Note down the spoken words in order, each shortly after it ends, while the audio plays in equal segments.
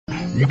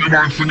Would you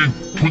mind singing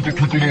Twinkle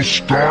Twinkle Little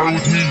Star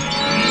with me?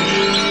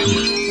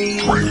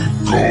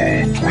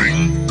 Twinkle,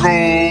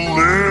 twinkle,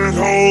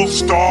 little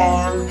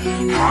star,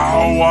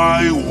 how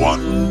I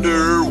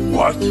wonder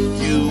what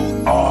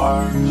you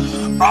are.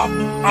 Up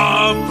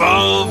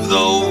above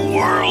the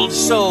world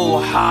so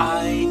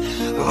high,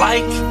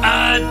 like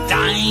a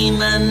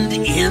diamond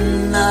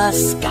in the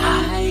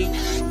sky.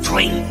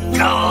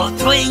 Twinkle,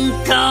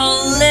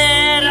 twinkle,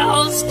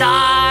 little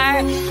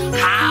star,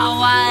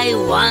 how I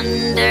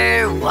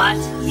wonder what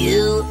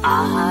you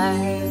are.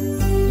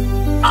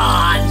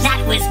 Aw,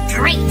 that was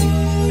great!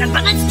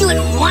 But let's do it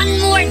one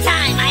more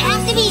time. I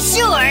have to be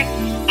sure.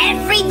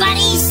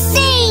 Everybody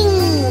sing!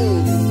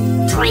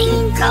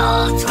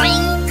 Twinkle,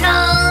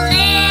 twinkle,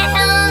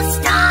 little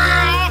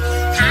star,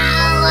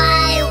 how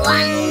I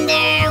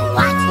wonder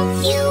what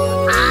you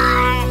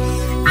are.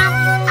 Up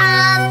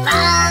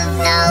above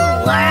the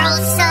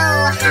world so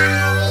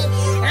high,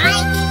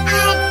 like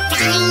a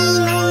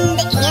diamond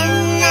in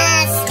the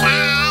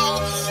sky.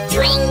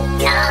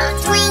 Twinkle,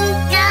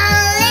 twinkle,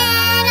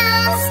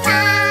 little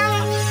star,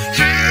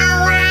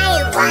 how I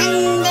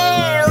wonder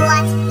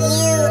what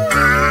you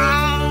are.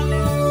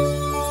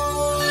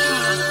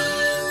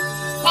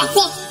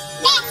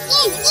 That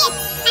is it.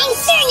 I'm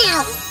sure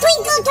now.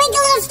 Twinkle,